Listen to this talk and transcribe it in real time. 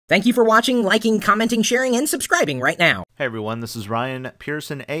Thank you for watching, liking, commenting, sharing, and subscribing right now. Hey everyone, this is Ryan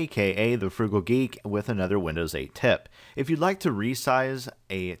Pearson, aka The Frugal Geek, with another Windows 8 tip. If you'd like to resize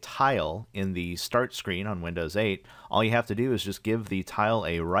a tile in the start screen on Windows 8, all you have to do is just give the tile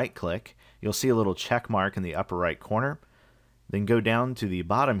a right click. You'll see a little check mark in the upper right corner. Then go down to the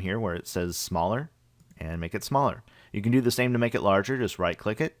bottom here where it says smaller and make it smaller. You can do the same to make it larger, just right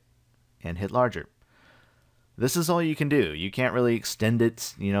click it and hit larger. This is all you can do. You can't really extend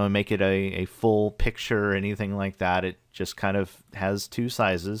it, and make it a full picture or anything like that. It just kind of has two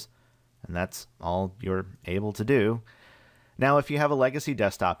sizes, and that's all you're able to do. Now, if you have a legacy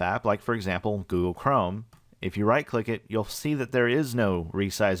desktop app, like for example, Google Chrome, if you right-click it, you'll see that there is no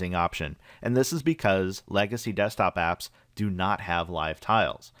resizing option. And this is because legacy desktop apps do not have live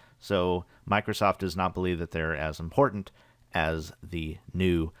tiles. So Microsoft does not believe that they're as important as the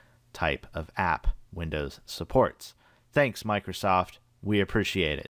new type of app Windows supports. Thanks, Microsoft. We appreciate it.